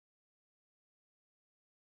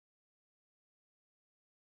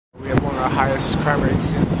one of the highest crime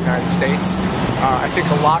rates in the United States. I think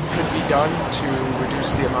a lot could be done to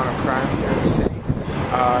reduce the amount of crime here in the city.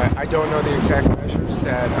 I don't know the exact measures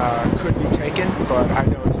that could be taken, but I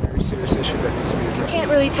know it's a very serious issue that needs to be addressed. You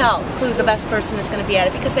can't really tell who the best person is going to be at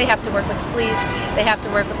it because they have to work with the police, they have to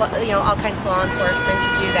work with all kinds of law enforcement to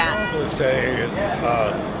do that. I would say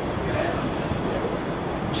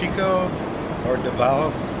Chico or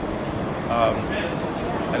Deval.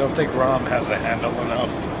 I don't think Rom has a handle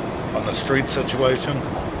enough on the street situation.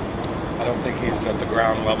 I don't think he's at the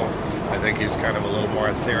ground level. I think he's kind of a little more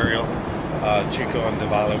ethereal. Chico and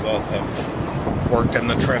Deval both have worked in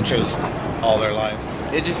the trenches all their life.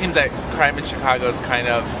 It just seems that crime in Chicago is kind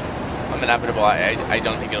of inevitable. I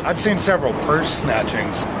don't think it'll... I've seen several purse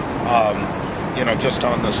snatchings, just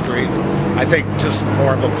on the street. I think just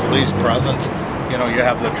more of a police presence. You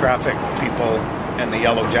have the traffic people and the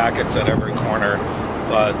yellow jackets at every corner,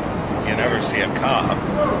 but you never see a cop.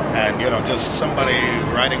 And, just somebody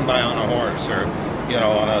riding by on a horse or,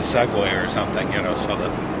 on a Segway or something, so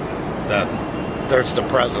that there's the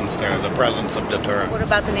presence there, the presence of deterrence. What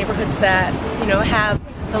about the neighborhoods that, have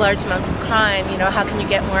the large amounts of crime? How can you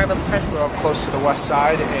get more of a presence? We're up close to the west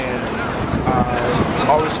side, and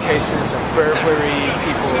always cases of burglary,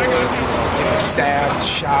 people getting stabbed,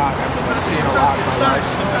 shot. I've seen a lot in my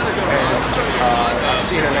life, and I've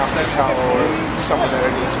seen enough to tell someone that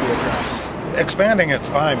it needs to be addressed. Expanding it's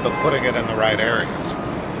fine, but putting it in the right areas.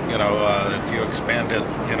 If you expand it,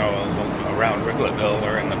 around Wrigleyville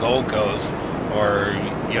or in the Gold Coast or,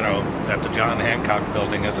 at the John Hancock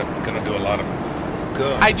building isn't going to do a lot of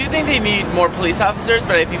good. I do think they need more police officers,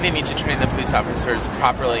 but I think they need to train the police officers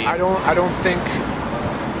properly. I don't think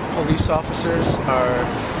police officers are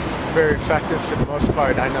very effective for the most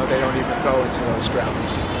part. I know they don't even go into those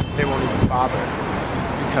grounds. They won't even bother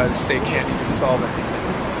because they can't even solve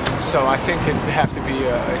anything. So I think it'd have to be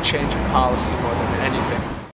a change of policy more than anything.